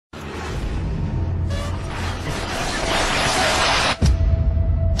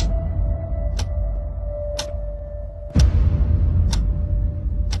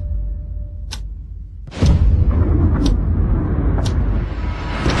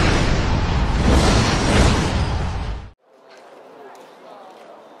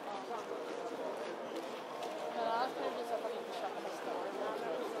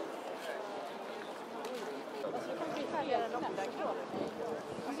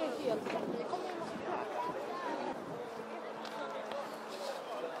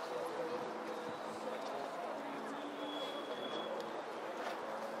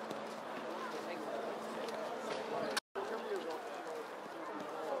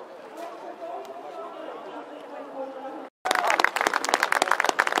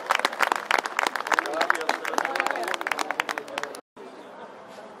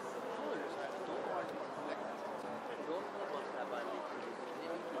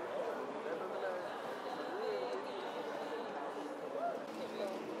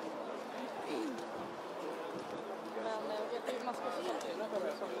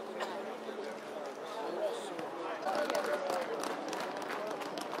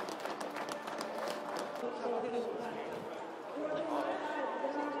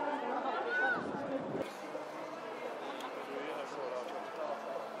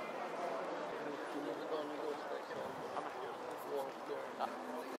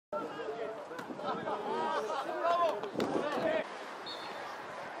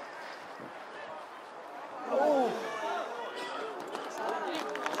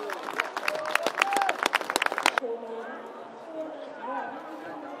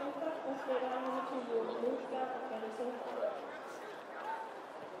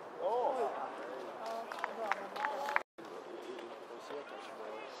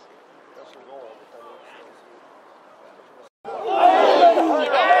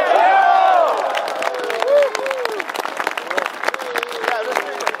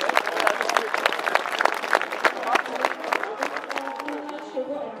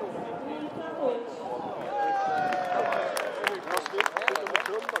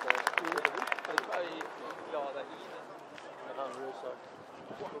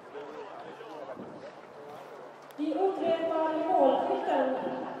Vi upprepar målskytten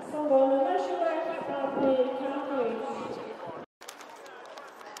som var nummer 21, AIK-IFK.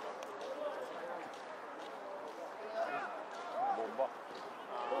 Bomba.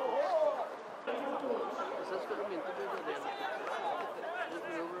 Sen ska de inte bygga det.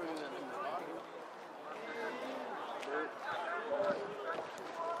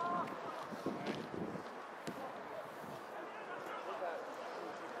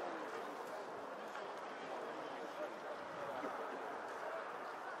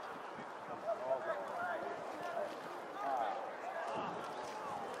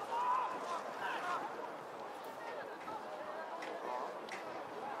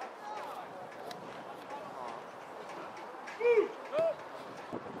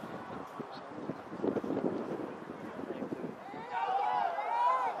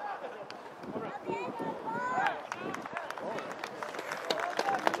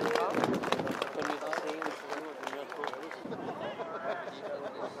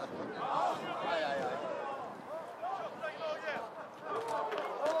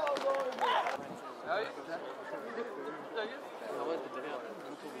 Jag var inte beredd.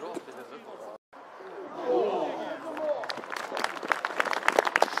 Den tog rakt i huvudet bara.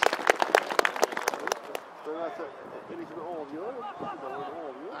 Är det liksom avgörande?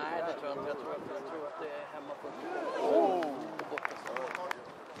 Nej, det tror jag inte. Jag tror att det är hemma på borta.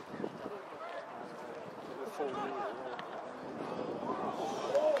 Eller fången.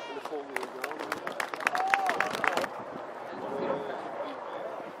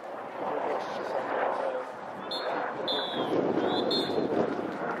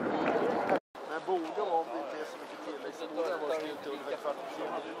 Men borde vara om det inte är så mycket tillägg så borde det vara snitt under kvarten.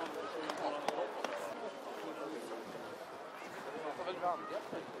 Man får väl vandra.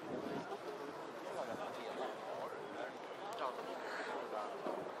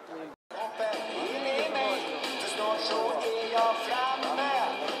 För snart så är jag framme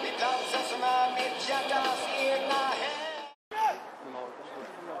vid platsen som är mitt hjärtas egna hem.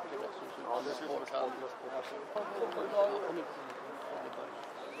 Ja, det skulle vara svårt.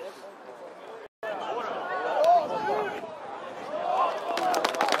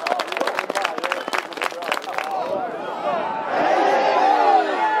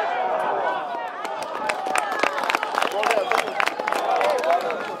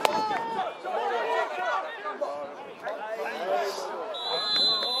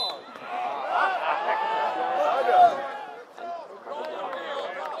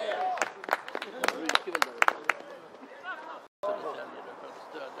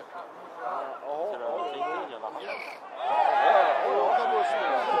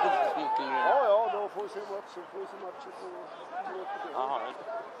 Så får vi se matchen på Jaha,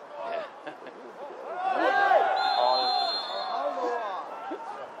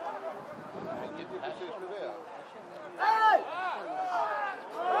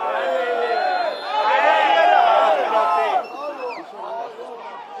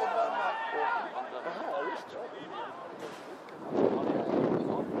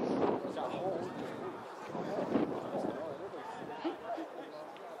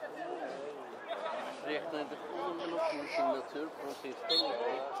 räknar inte på med någon signatur på de sista nivån.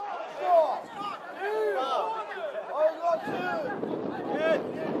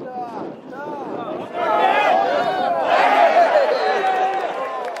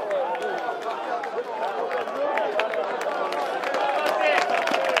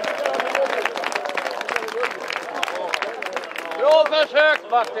 Bra försök,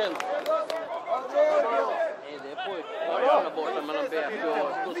 Martin! Nej, det är pojkar där borta mellan BP och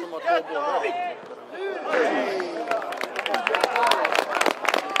AIK som har två bollar.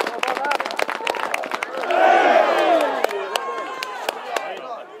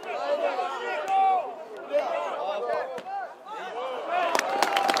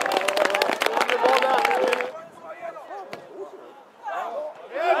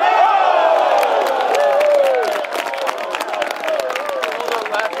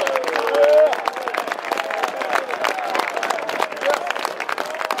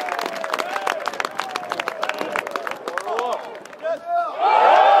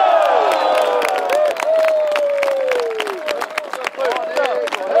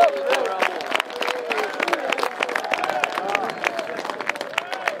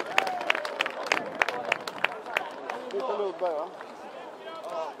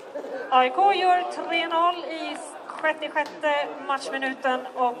 AIK gör 3-0 i 66:e matchminuten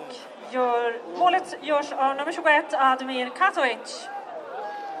och målet görs av nummer 21 Admir Katovic.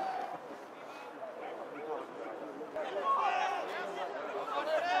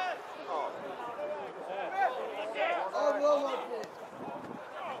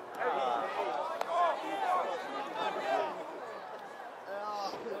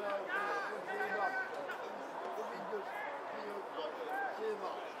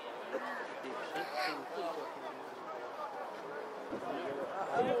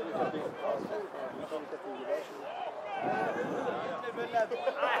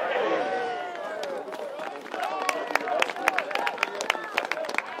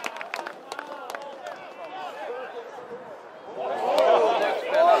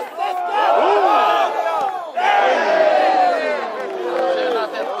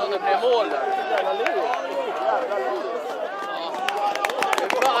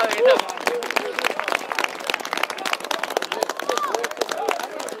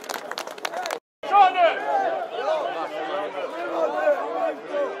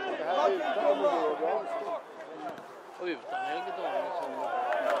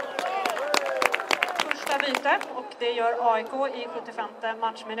 Första byte och det gör AIK i 75:e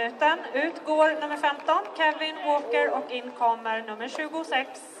matchminuten. Ut går nummer 15 Kevin Walker och in kommer nummer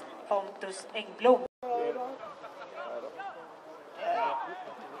 26 Pontus Engblom.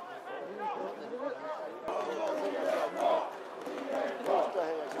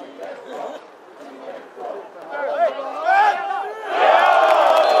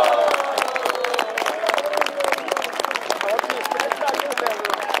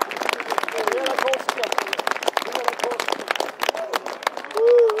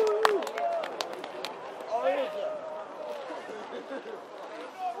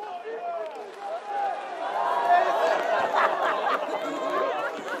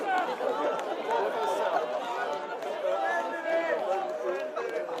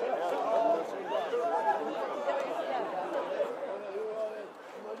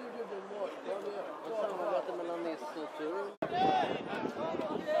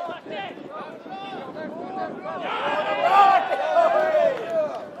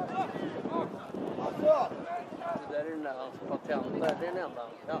 Det är den enda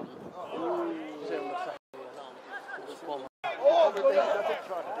han kan.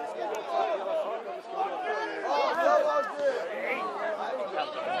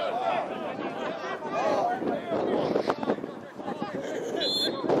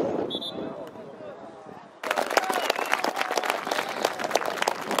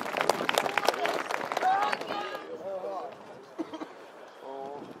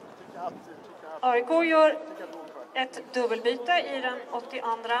 AIK gör ett dubbelbyte i den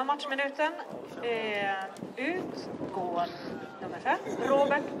 82:a matchminuten. Ut går nummer 5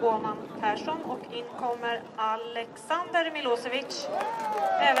 Robert Gåman Persson och in kommer Alexander Milosevic.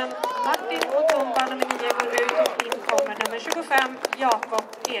 Även Martin och Tumba nummer 9 går ut och in kommer nummer 25 Jakob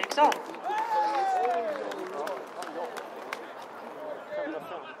Eriksson.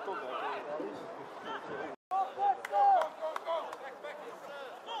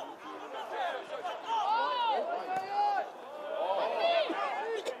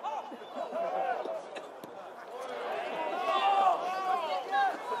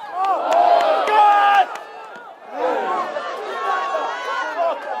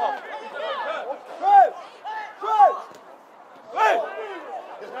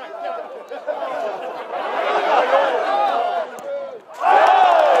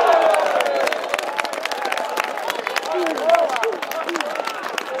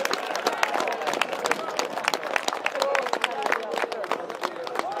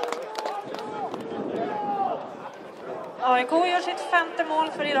 AIK gör sitt 5:e mål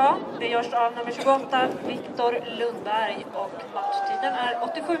för idag. Det görs av nummer 28 Viktor Lundberg och matchtiden är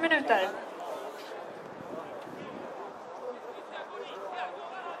 87 minuter.